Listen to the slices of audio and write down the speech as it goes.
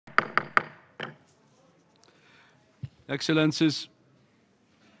Excellencies,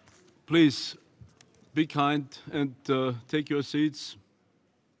 please be kind and take your seats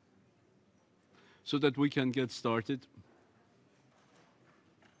so that we can get started.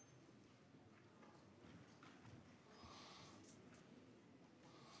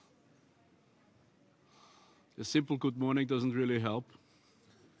 A simple good morning doesn't really help.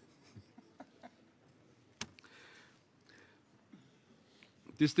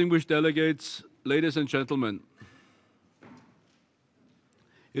 Distinguished delegates, ladies and gentlemen,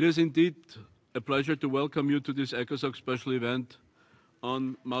 it is indeed a pleasure to welcome you to this ECOSOC special event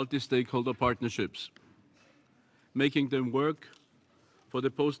on multi-stakeholder partnerships, making them work for the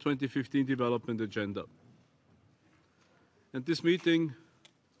post-2015 development agenda. And this meeting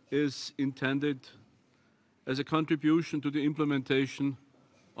is intended as a contribution to the implementation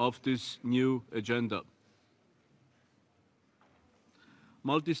of this new agenda.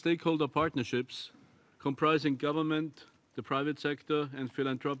 Multi-stakeholder partnerships comprising government, the private sector and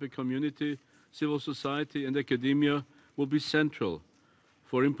philanthropic community, civil society and academia will be central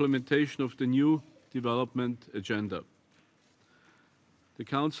for implementation of the new development agenda. The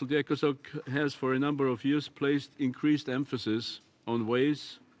Council, the ECOSOC, has for a number of years placed increased emphasis on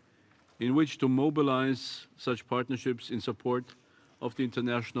ways in which to mobilize such partnerships in support of the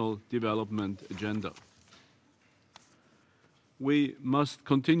international development agenda. We must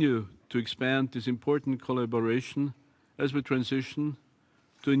continue to expand this important collaboration as we transition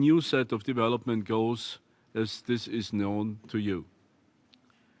to a new set of development goals, as this is known to you.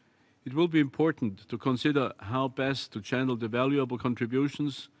 It will be important to consider how best to channel the valuable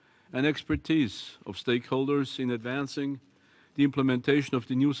contributions and expertise of stakeholders in advancing the implementation of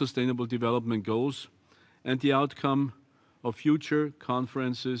the new Sustainable Development Goals and the outcome of future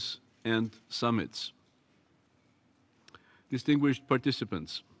conferences and summits. Distinguished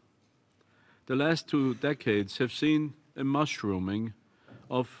participants, the last 2 decades have seen a mushrooming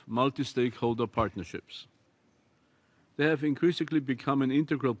of multi-stakeholder partnerships. They have increasingly become an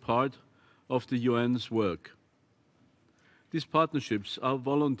integral part of the UN's work. These partnerships are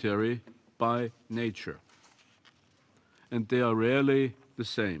voluntary by nature, and they are rarely the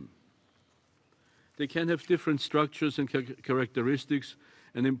same. They can have different structures and characteristics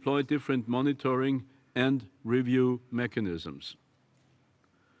and employ different monitoring and review mechanisms.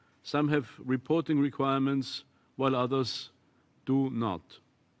 Some have reporting requirements, while others do not.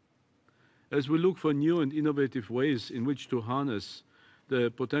 As we look for new and innovative ways in which to harness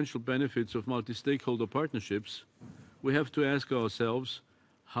the potential benefits of multi-stakeholder partnerships, we have to ask ourselves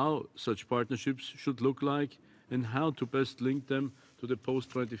how such partnerships should look like and how to best link them to the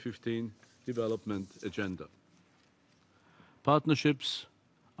post-2015 development agenda. Partnerships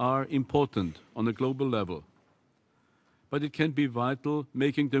are important on a global level, but it can be vital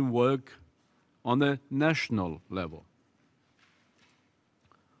making them work on a national level.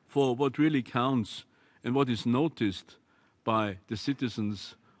 For what really counts and what is noticed by the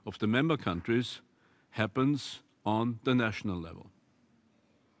citizens of the member countries happens on the national level.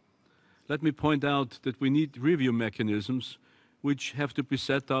 Let me point out that we need review mechanisms which have to be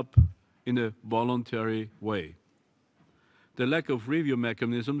set up in a voluntary way. The lack of review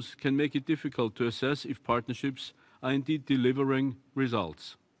mechanisms can make it difficult to assess if partnerships are indeed delivering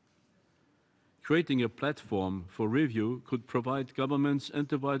results. Creating a platform for review could provide governments and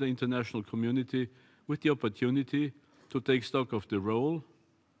the wider international community with the opportunity to take stock of the role,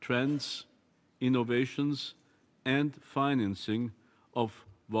 trends, innovations, and financing of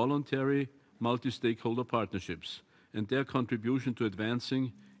voluntary multi-stakeholder partnerships and their contribution to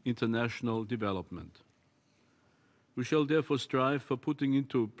advancing international development. We shall therefore strive for putting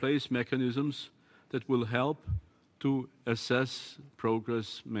into place mechanisms that will help to assess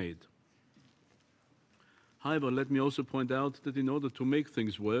progress made. However, let me also point out that in order to make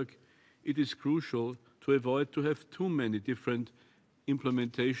things work, it is crucial to avoid to have too many different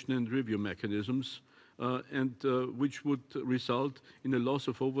implementation and review mechanisms, which would result in a loss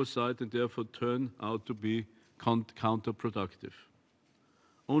of oversight and therefore turn out to be counterproductive.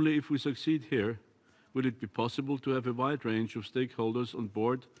 Only if we succeed here will it be possible to have a wide range of stakeholders on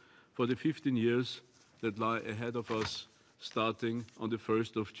board for the 15 years that lie ahead of us, starting on the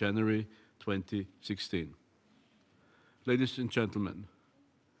 1st of January 2016. Ladies and gentlemen,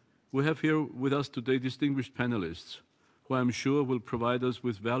 we have here with us today distinguished panelists who I'm sure will provide us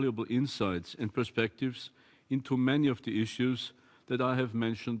with valuable insights and perspectives into many of the issues that I have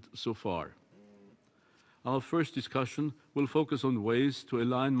mentioned so far. Our first discussion will focus on ways to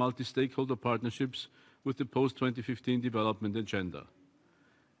align multi-stakeholder partnerships with the post-2015 development agenda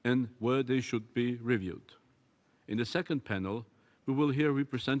and where they should be reviewed. In the second panel, we will hear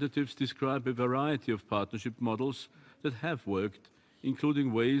representatives describe a variety of partnership models that have worked,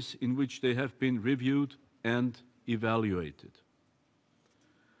 including ways in which they have been reviewed and evaluated.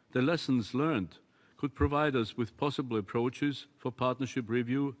 The lessons learned could provide us with possible approaches for partnership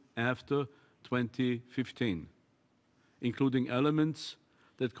review after 2015, including elements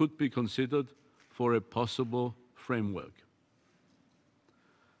that could be considered for a possible framework.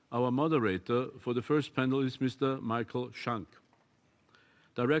 Our moderator for the first panel is Mr. Michael Shank,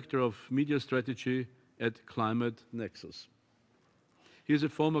 Director of Media Strategy at Climate Nexus. He is a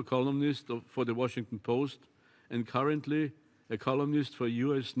former columnist for the Washington Post and currently a columnist for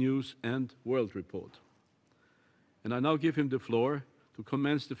US News and World Report. And I now give him the floor to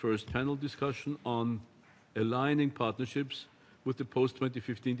commence the first panel discussion on aligning partnerships with the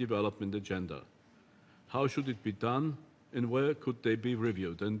post-2015 development agenda. How should it be done and where could they be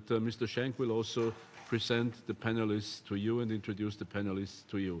reviewed? And Mr. Shank will also present the panelists to you and introduce the panelists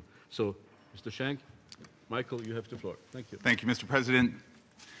to you. So, Mr. Shank, Michael, you have the floor. Thank you. Thank you, Mr. President.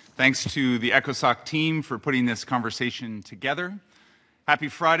 Thanks to the ECOSOC team for putting this conversation together. Happy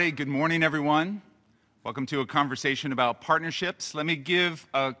Friday. Good morning, everyone. Welcome to a conversation about partnerships. Let me give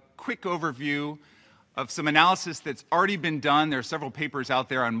a quick overview of some analysis that's already been done. There are several papers out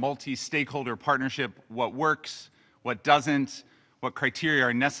there on multi-stakeholder partnership, what works, what doesn't, what criteria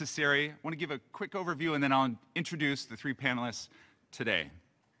are necessary. I want to give a quick overview and then I'll introduce the three panelists today.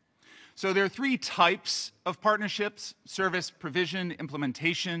 So there are three types of partnerships. Service provision,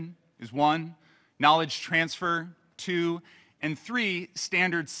 implementation is one, knowledge transfer, two, and three,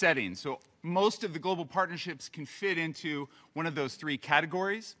 standard setting. So most of the global partnerships can fit into one of those three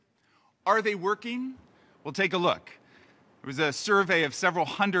categories. Are they working? We'll take a look. There was a survey of several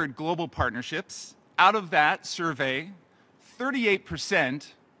hundred global partnerships. Out of that survey, 38%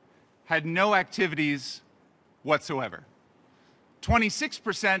 had no activities whatsoever.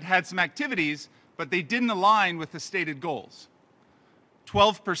 26% had some activities, but they didn't align with the stated goals.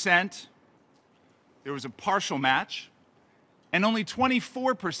 12%, there was a partial match, and only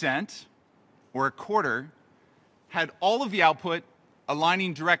 24%, or a quarter, had all of the output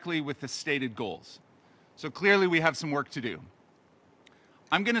aligning directly with the stated goals. So clearly we have some work to do.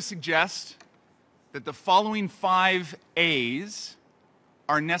 I'm going to suggest that the following 5 A's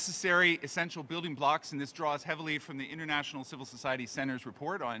are necessary essential building blocks, and this draws heavily from the International Civil Society Center's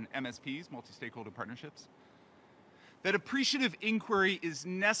report on MSPs, multi-stakeholder partnerships. That appreciative inquiry is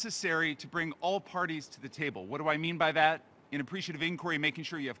necessary to bring all parties to the table. What do I mean by that? In appreciative inquiry, making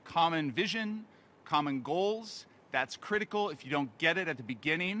sure you have common vision, common goals. That's critical. If you don't get it at the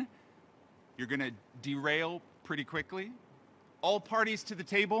beginning, you're going to derail pretty quickly. All parties to the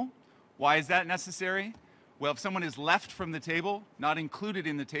table. Why is that necessary? Well, if someone is left from the table, not included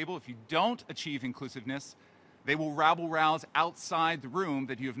in the table, if you don't achieve inclusiveness, they will rabble-rouse outside the room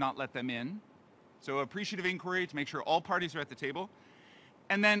that you have not let them in. So appreciative inquiry to make sure all parties are at the table.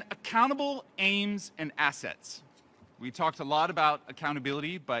 And then accountable aims and assets. We talked a lot about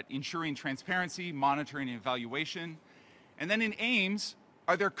accountability, but ensuring transparency, monitoring, and evaluation. And then in aims,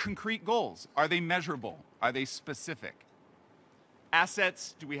 are there concrete goals? Are they measurable? Are they specific?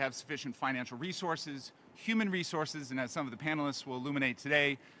 Assets, do we have sufficient financial resources, human resources, and as some of the panelists will illuminate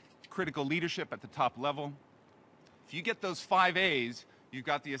today, critical leadership at the top level. If you get those 5 A's, you've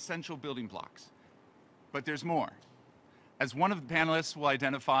got the essential building blocks. But there's more. As one of the panelists will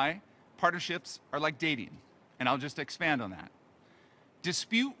identify, partnerships are like dating, and I'll just expand on that.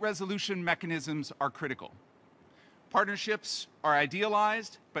 Dispute resolution mechanisms are critical. Partnerships are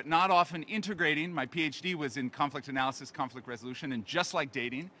idealized, but not often integrating. My PhD was in conflict analysis, conflict resolution, and just like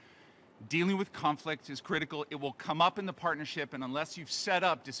dating, dealing with conflict is critical. It will come up in the partnership, and unless you've set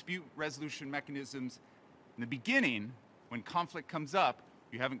up dispute resolution mechanisms in the beginning, when conflict comes up,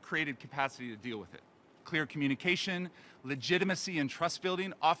 you haven't created capacity to deal with it. Clear communication, legitimacy, and trust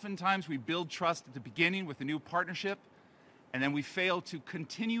building. Oftentimes we build trust at the beginning with a new partnership, and then we fail to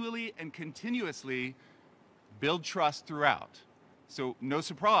continually and continuously build trust throughout. So no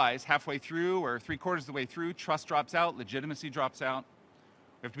surprise, halfway through or 3/4 of the way through, trust drops out, legitimacy drops out.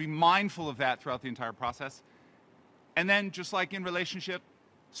 We have to be mindful of that throughout the entire process. And then, just like in relationship,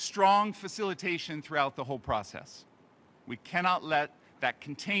 strong facilitation throughout the whole process. We cannot let that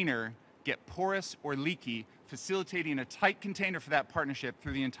container get porous or leaky, facilitating a tight container for that partnership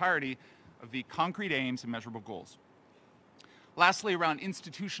through the entirety of the concrete aims and measurable goals. Lastly, around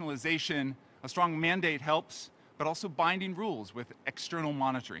institutionalization, a strong mandate helps, but also binding rules with external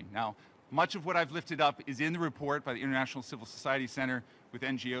monitoring. Now, much of what I've lifted up is in the report by the International Civil Society Center with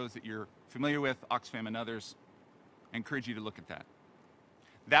NGOs that you're familiar with, Oxfam and others. I encourage you to look at that.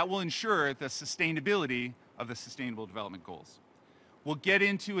 That will ensure the sustainability of the Sustainable Development Goals. We'll get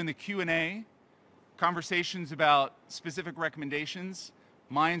into, in the Q&A, conversations about specific recommendations.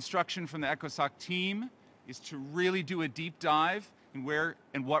 My instruction from the ECOSOC team is to really do a deep dive in where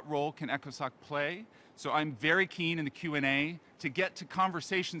and what role can ECOSOC play. So I'm very keen in the Q&A to get to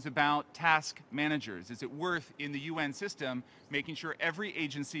conversations about task managers. Is it worth in the UN system making sure every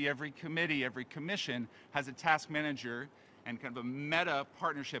agency, every committee, every commission has a task manager and kind of a meta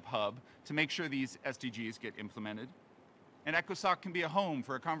partnership hub to make sure these SDGs get implemented? And ECOSOC can be a home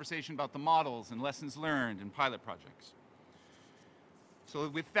for a conversation about the models and lessons learned and pilot projects. So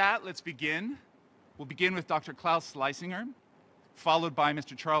with that, let's begin. We'll begin with Dr. Klaus Leisinger, followed by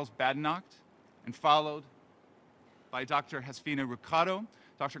Mr. Charles Badenocht, and followed by Dr. Josefina Rucado.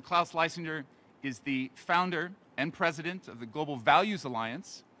 Dr. Klaus Leisinger is the founder and president of the Global Values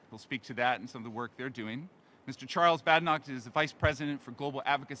Alliance. He'll speak to that and some of the work they're doing. Mr. Charles Badenocht is the vice president for global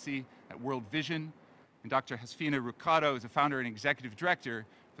advocacy at World Vision. And Dr. Josefina Rucado is a founder and executive director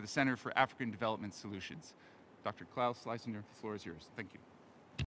for the Center for African Development Solutions. Dr. Klaus Leisinger, the floor is yours. Thank you.